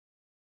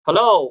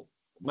Hello,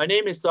 my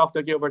name is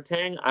Dr. Gilbert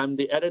Tang. I'm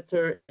the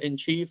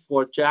editor-in-chief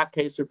for JACC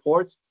Case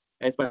Reports.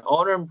 And it's my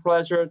honor and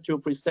pleasure to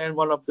present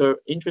one of the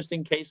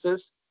interesting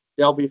cases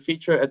that will be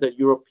featured at the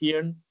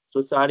European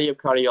Society of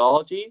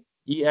Cardiology,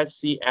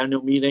 ESC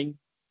annual meeting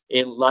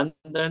in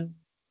London,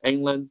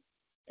 England.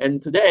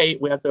 And today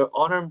we have the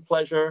honor and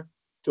pleasure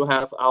to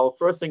have our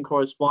first and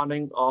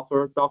corresponding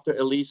author, Dr.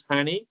 Ailis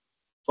Haney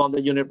from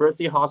the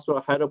University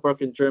Hospital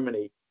Heidelberg in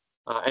Germany.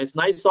 And it's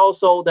nice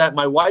also that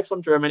my wife's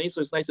from Germany,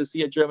 so it's nice to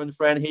see a German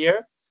friend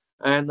here.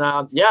 And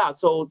yeah,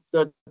 so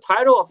the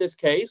title of this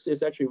case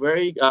is actually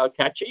very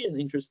catchy and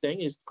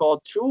interesting. It's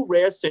called Two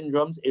Rare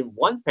Syndromes in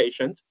One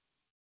Patient,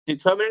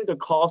 Determining the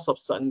Cause of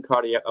Sudden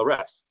Cardiac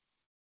Arrest.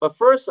 But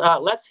first,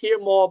 let's hear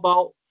more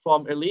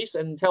from Ailis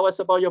and tell us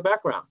about your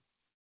background.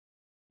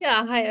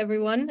 Yeah, hi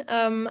everyone.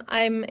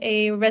 I'm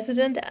a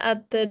resident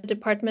at the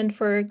Department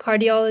for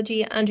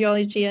Cardiology,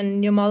 Angiology,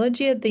 and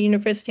Pneumology at the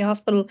University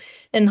Hospital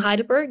in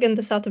Heidelberg in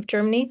the south of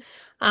Germany.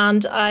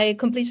 And I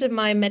completed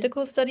my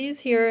medical studies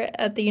here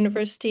at the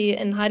University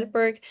in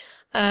Heidelberg.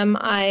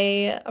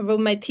 I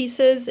wrote my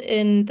thesis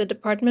in the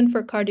Department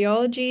for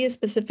Cardiology,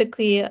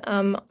 specifically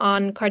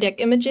on cardiac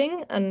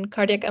imaging and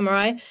cardiac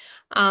MRI.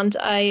 And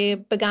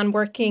I began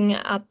working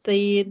at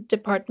the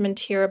department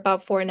here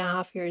about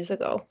 4.5 years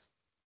ago.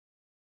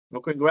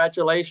 Well,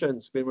 congratulations.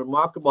 It's been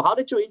remarkable. How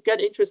did you get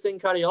interested in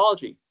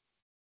cardiology?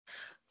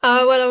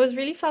 Well, I was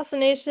really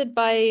fascinated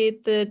by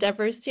the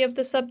diversity of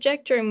the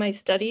subject during my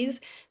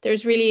studies.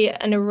 There's really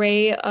an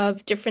array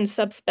of different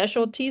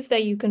subspecialties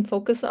that you can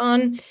focus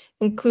on,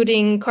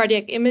 including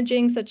cardiac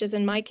imaging, such as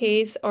in my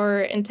case, or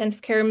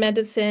intensive care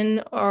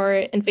medicine or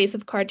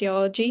invasive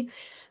cardiology,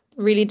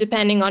 really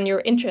depending on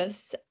your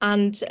interests.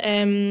 And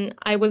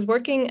I was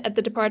working at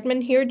the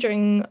department here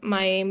during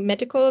my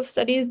medical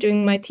studies,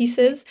 doing my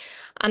thesis,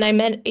 and I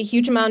met a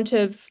huge amount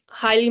of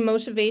highly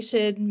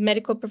motivated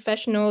medical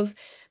professionals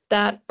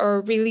that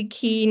are really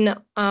keen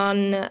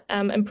on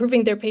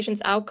improving their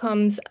patients'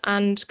 outcomes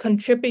and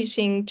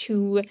contributing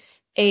to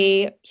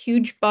a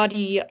huge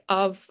body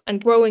of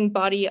and growing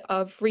body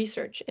of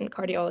research in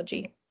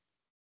cardiology.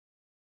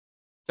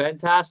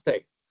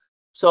 Fantastic.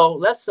 So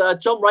let's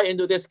jump right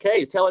into this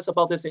case. Tell us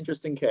about this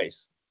interesting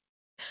case.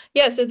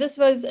 Yeah, so this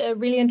was a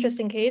really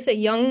interesting case. A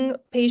young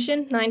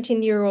patient,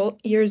 19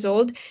 years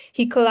old,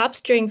 he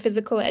collapsed during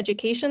physical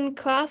education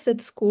class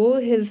at school.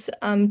 His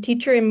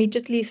teacher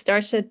immediately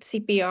started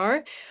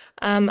CPR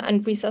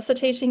and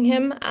resuscitating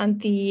him, and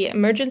the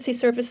emergency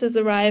services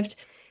arrived.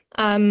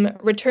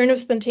 Return of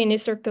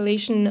spontaneous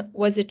circulation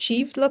was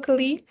achieved,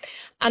 luckily,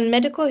 and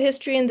medical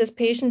history in this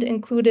patient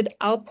included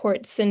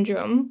Alport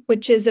syndrome,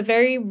 which is a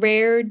very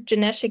rare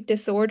genetic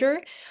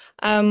disorder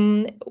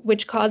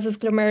which causes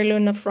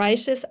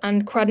glomerulonephritis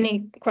and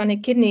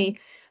chronic kidney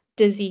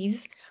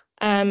disease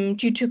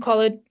due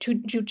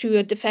to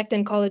a defect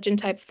in collagen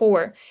type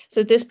 4.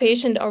 So this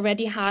patient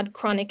already had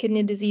chronic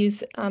kidney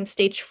disease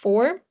stage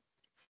 4.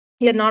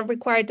 He had not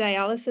required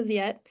dialysis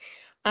yet,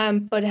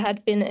 but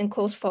had been in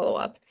close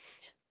follow-up.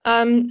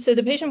 So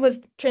the patient was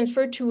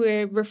transferred to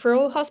a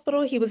referral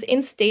hospital. He was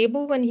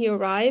unstable when he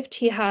arrived.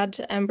 He had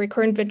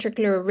recurrent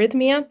ventricular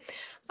arrhythmia.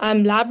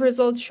 Lab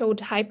results showed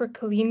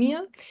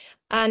hyperkalemia,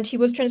 and he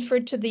was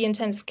transferred to the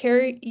intensive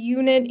care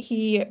unit.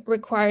 He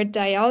required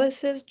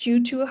dialysis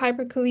due to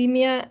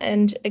hyperkalemia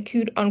and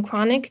acute on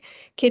chronic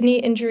kidney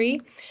injury.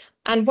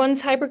 And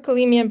once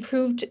hyperkalemia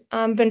improved,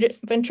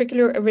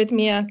 ventricular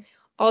arrhythmia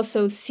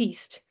also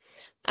ceased.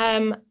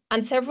 And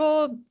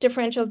several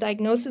differential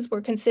diagnoses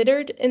were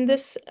considered in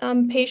this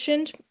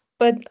patient,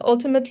 but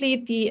ultimately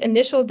the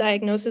initial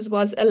diagnosis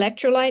was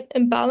electrolyte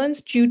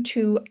imbalance due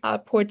to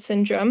Alport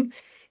syndrome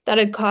that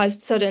had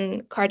caused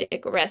sudden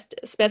cardiac arrest,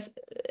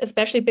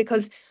 especially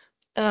because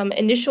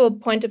initial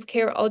point of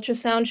care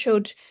ultrasound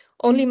showed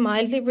only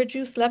mildly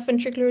reduced left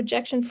ventricular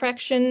ejection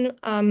fraction.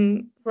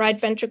 Right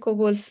ventricle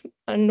was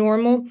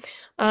normal,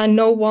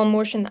 no wall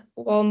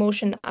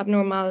motion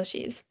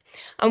abnormalities.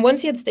 And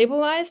once he had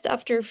stabilized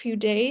after a few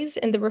days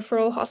in the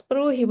referral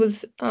hospital, he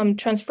was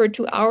transferred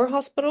to our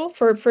hospital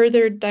for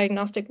further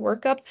diagnostic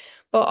workup,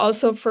 but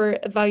also for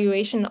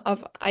evaluation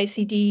of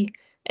ICD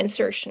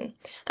insertion.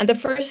 And the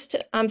first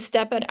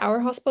step at our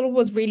hospital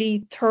was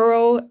really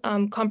thorough,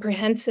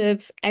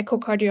 comprehensive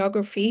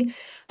echocardiography.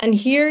 And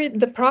here,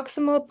 the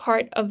proximal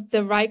part of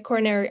the right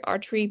coronary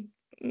artery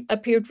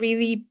appeared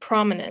really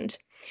prominent.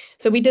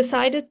 So we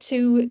decided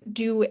to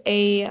do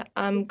a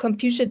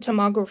computed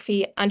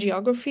tomography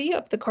angiography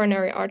of the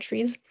coronary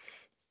arteries.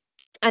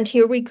 And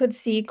here we could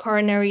see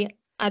coronary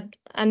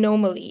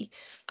anomaly,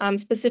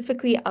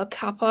 specifically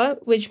ALCAPA,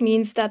 which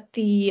means that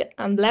the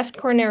left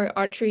coronary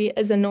artery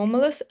is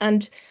anomalous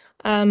and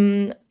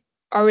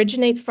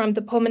originates from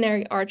the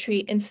pulmonary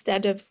artery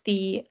instead of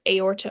the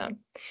aorta.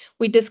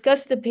 We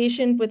discussed the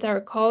patient with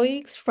our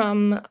colleagues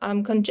from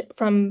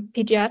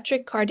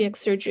pediatric cardiac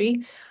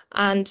surgery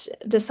and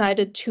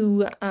decided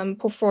to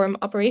perform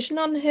operation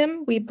on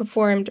him.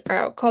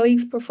 Our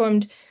colleagues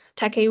performed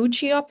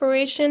Takeuchi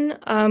operation,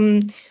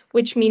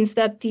 which means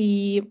that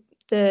the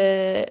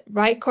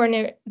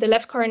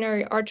left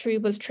coronary artery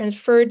was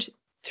transferred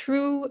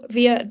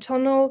via a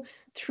tunnel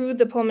through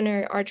the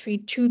pulmonary artery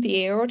to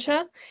the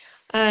aorta.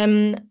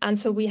 And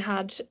so we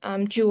had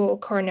dual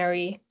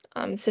coronary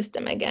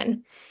system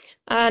again.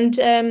 And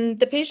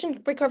the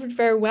patient recovered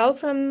very well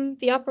from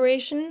the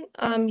operation.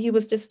 He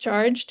was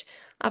discharged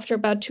after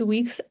about 2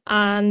 weeks,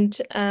 and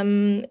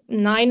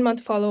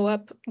 9-month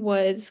follow-up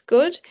was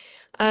good.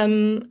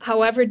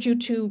 However, due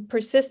to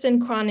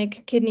persistent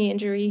chronic kidney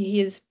injury, he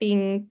is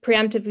being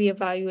preemptively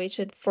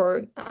evaluated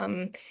for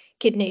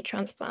kidney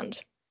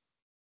transplant.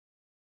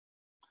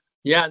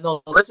 Yeah,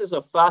 no, this is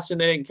a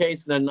fascinating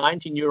case. The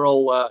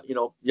 19-year-old,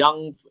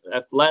 young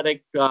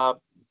athletic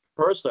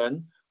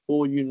person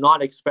who you're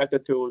not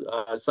expected to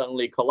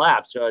suddenly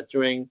collapse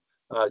during,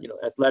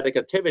 athletic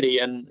activity.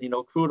 And,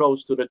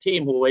 kudos to the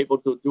team who were able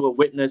to do a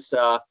witness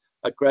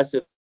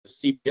aggressive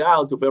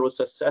CPR to be able to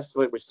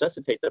successfully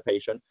resuscitate the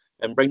patient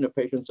and bring the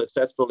patient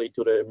successfully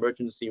to the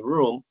emergency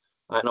room.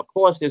 And of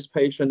course, this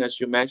patient, as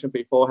you mentioned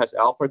before, has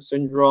Alport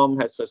syndrome,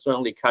 has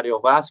certainly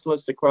cardiovascular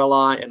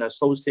sequelae and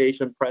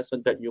association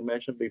present that you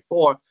mentioned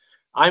before.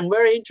 I'm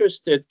very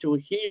interested to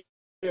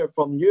hear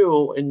from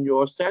you in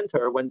your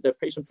center when the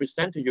patient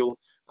presents to you.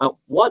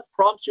 What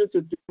prompts you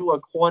to do a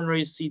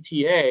coronary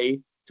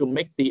CTA to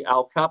make the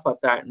ALCAPA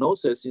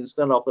diagnosis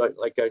instead of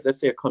let's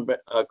say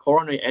a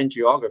coronary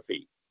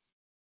angiography?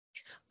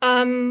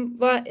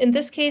 Well, in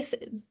this case,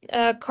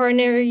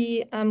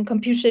 coronary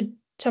computed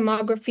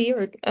tomography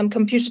or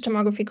computed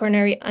tomography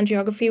coronary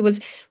angiography was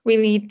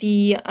really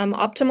the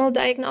optimal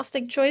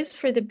diagnostic choice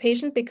for the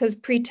patient because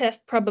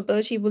pre-test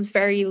probability was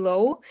very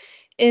low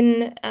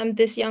in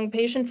this young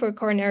patient for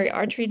coronary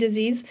artery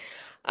disease.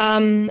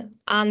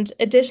 And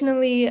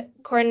additionally,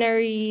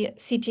 coronary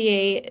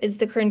CTA is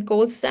the current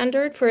gold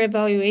standard for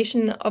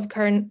evaluation of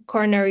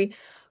coronary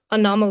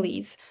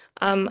anomalies.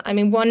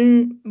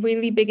 One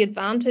really big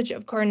advantage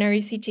of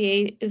coronary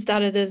CTA is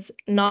that it is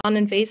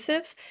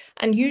non-invasive,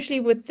 and usually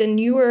with the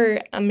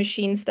newer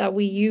machines that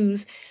we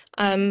use,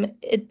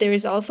 there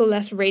is also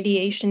less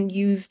radiation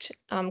used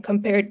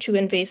compared to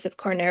invasive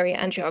coronary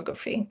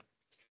angiography.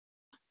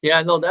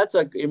 Yeah, no, that's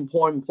an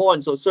important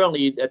point. So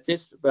certainly at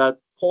this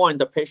point,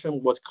 the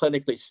patient was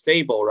clinically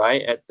stable,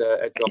 right, at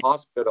the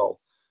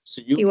hospital.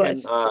 So you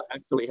can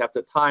actually have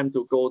the time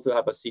to go to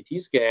have a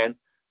CT scan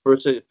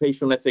versus a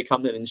patient, let's say,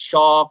 coming in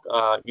shock,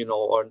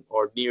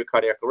 or near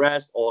cardiac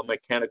arrest or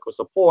mechanical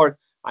support.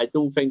 I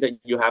do think that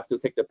you have to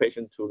take the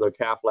patient to the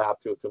cath lab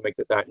to make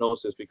the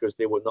diagnosis because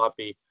they would not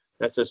be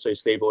necessarily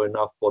stable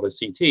enough for the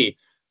CT.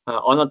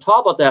 On the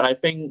top of that, I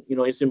think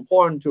it's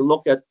important to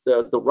look at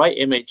the right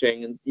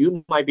imaging, and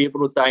you might be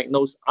able to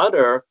diagnose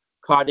other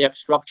cardiac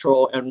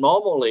structural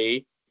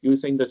anomaly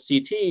using the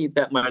CT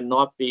that might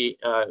not be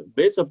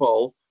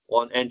visible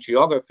on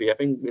angiography. I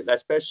think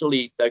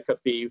especially that could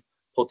be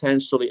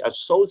potentially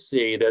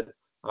associated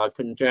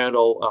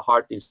congenital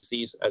heart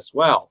disease as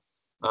well.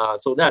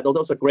 So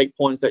those are great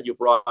points that you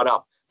brought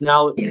up.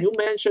 Now, you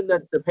mentioned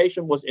that the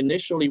patient was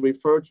initially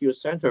referred to your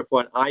center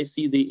for an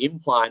ICD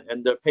implant,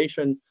 and the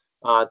patient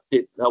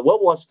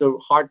what was the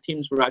heart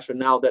team's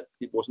rationale that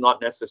it was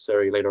not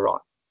necessary later on?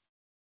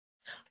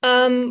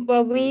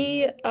 Well,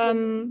 we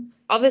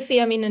obviously,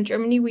 in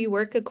Germany, we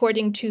work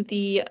according to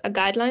the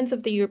guidelines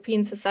of the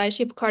European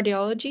Society of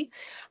Cardiology.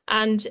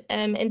 And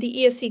in the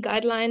ESC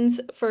guidelines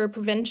for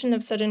prevention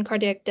of sudden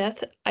cardiac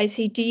death,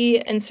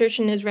 ICD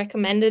insertion is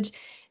recommended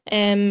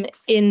in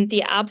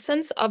the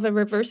absence of a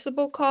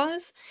reversible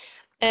cause.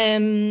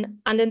 And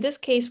in this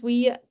case,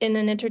 we, in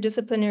an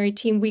interdisciplinary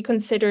team, we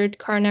considered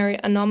coronary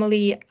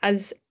anomaly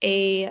as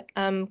a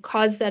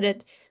cause that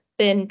had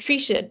been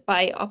treated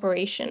by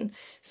operation.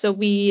 So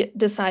we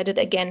decided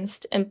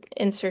against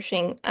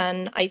inserting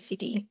an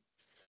ICD.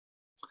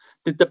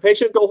 Did the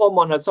patient go home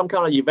on some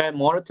kind of event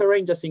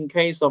monitoring just in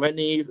case of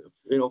any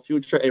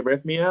future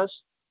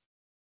arrhythmias?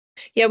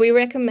 Yeah, we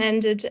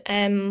recommended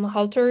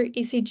Holter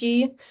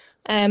ECG,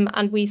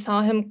 and we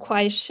saw him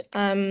quite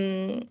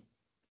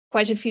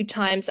a few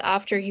times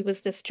after he was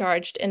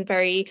discharged in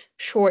very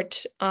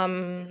short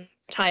time,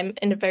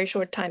 in a very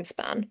short time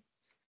span.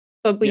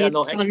 But we saw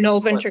no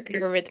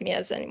ventricular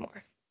arrhythmias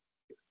anymore.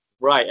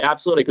 Right,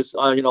 absolutely, because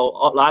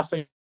last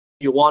thing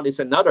you want is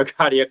another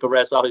cardiac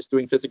arrest while he's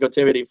doing physical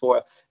activity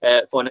for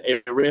an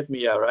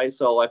arrhythmia, right?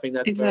 So I think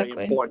that's very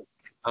important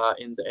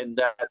in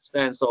that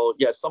sense. So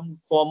yeah, some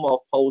form of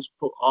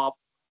post-op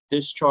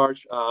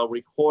discharge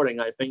recording,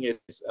 I think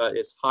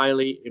is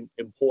highly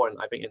important.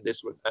 I think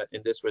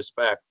in this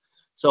respect.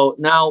 So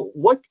now,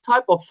 what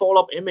type of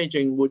follow-up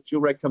imaging would you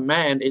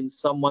recommend in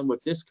someone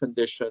with this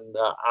condition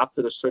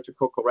after the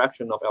surgical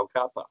correction of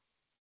ALCAPA?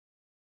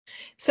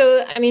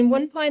 So,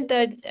 one point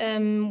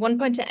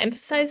to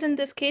emphasize in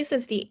this case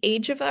is the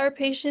age of our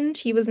patient.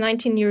 He was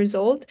 19 years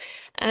old,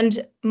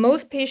 and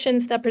most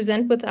patients that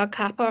present with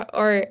ALCAPA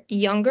are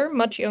younger,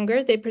 much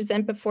younger. They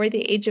present before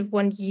the age of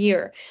 1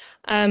 year.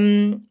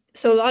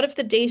 So a lot of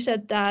the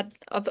data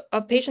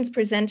of patients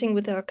presenting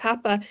with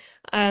ALCAPA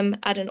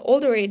at an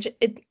older age,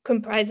 it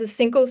comprises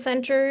single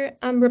center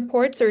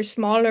reports or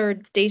smaller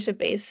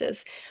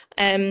databases.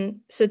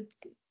 So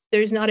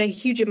there's not a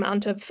huge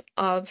amount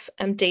of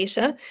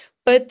data,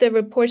 but the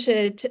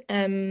reported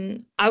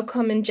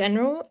outcome in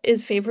general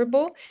is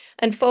favorable.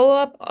 And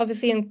follow-up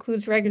obviously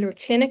includes regular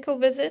clinical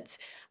visits,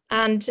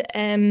 and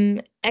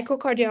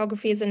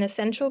echocardiography is an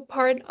essential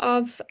part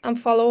of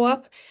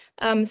follow-up.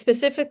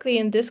 Specifically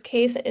in this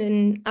case,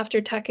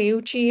 after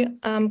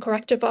Takeuchi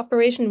corrective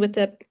operation with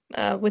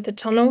the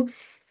tunnel,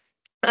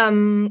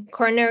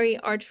 coronary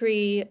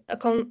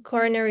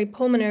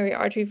pulmonary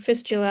artery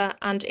fistula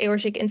and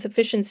aortic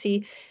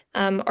insufficiency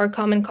are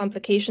common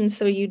complications,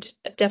 so you'd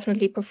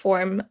definitely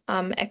perform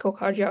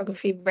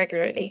echocardiography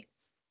regularly.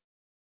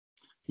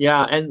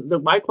 Yeah, and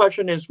my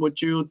question is,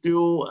 would you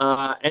do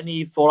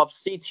any follow-up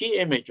CT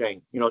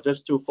imaging,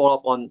 just to follow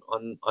up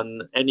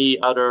on any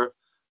other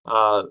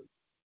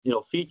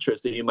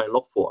features that you might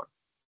look for?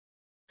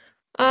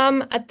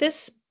 At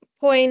this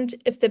point,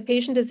 if the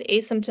patient is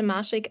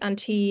asymptomatic and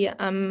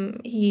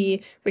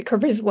he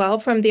recovers well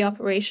from the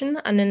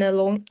operation and in a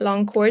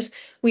long course,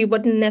 we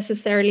wouldn't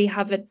necessarily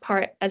have it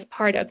as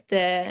part of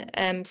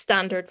the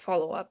standard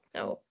follow-up.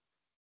 No.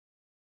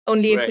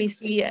 Only if we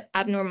see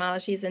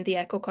abnormalities in the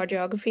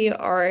echocardiography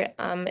or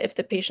if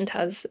the patient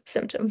has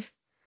symptoms.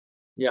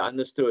 Yeah,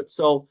 understood.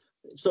 So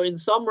in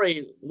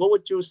summary, what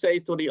would you say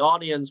to the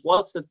audience?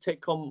 What's the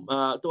take-home?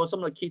 What are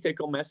some of the key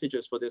take-home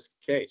messages for this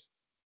case?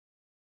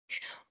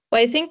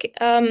 Well, I think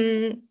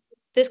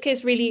this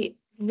case really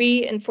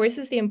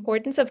reinforces the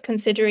importance of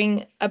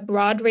considering a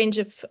broad range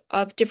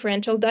of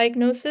differential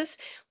diagnosis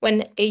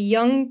when a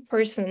young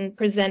person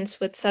presents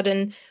with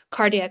sudden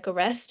cardiac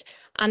arrest.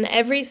 And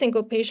every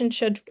single patient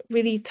should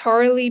really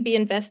thoroughly be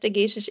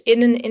investigated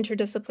in an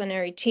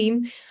interdisciplinary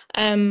team.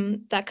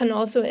 That can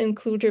also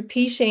include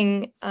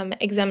repeating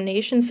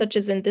examinations, such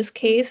as in this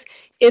case,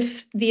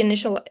 if the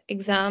initial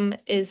exam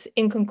is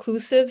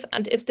inconclusive,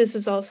 and if this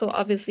is also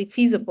obviously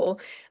feasible,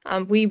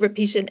 we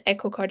repeat an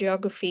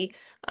echocardiography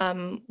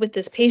with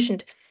this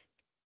patient.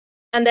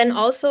 And then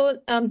also,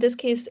 this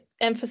case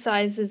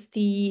emphasizes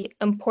the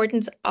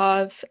importance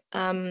of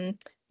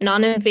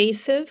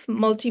non-invasive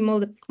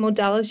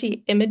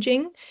multimodality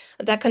imaging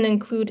that can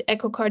include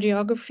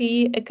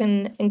echocardiography, it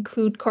can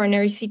include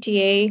coronary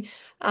CTA,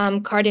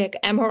 cardiac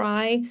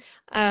MRI,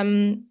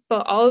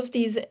 but all of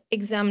these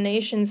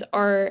examinations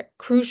are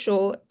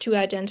crucial to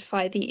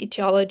identify the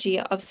etiology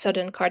of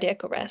sudden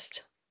cardiac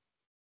arrest.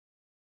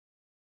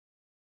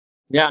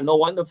 Yeah, no,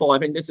 wonderful. I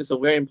think this is a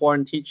very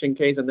important teaching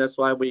case, and that's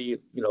why we,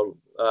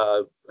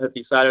 have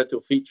decided to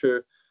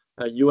feature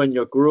you and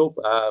your group.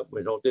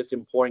 This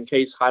important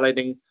case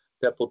highlighting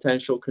the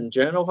potential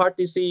congenital heart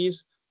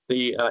disease,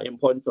 the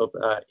importance of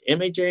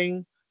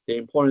imaging, the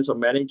importance of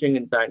managing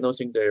and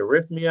diagnosing the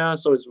arrhythmia.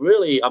 So it's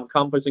really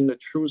encompassing the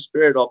true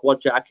spirit of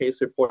what JACC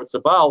case report's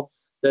about,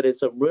 that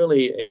it's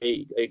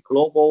really a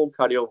global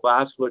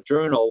cardiovascular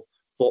journal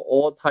for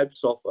all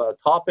types of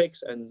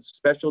topics and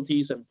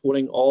specialties, and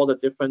putting all the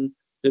different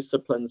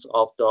disciplines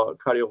of the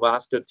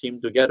cardiovascular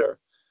team together.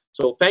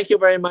 So thank you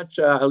very much,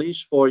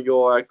 Ailis, for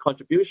your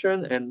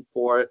contribution and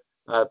for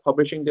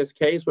publishing this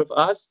case with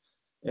us.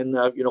 And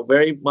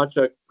very much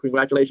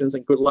congratulations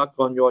and good luck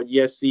on your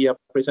ESC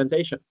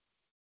presentation.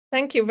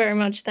 Thank you very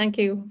much. Thank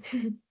you.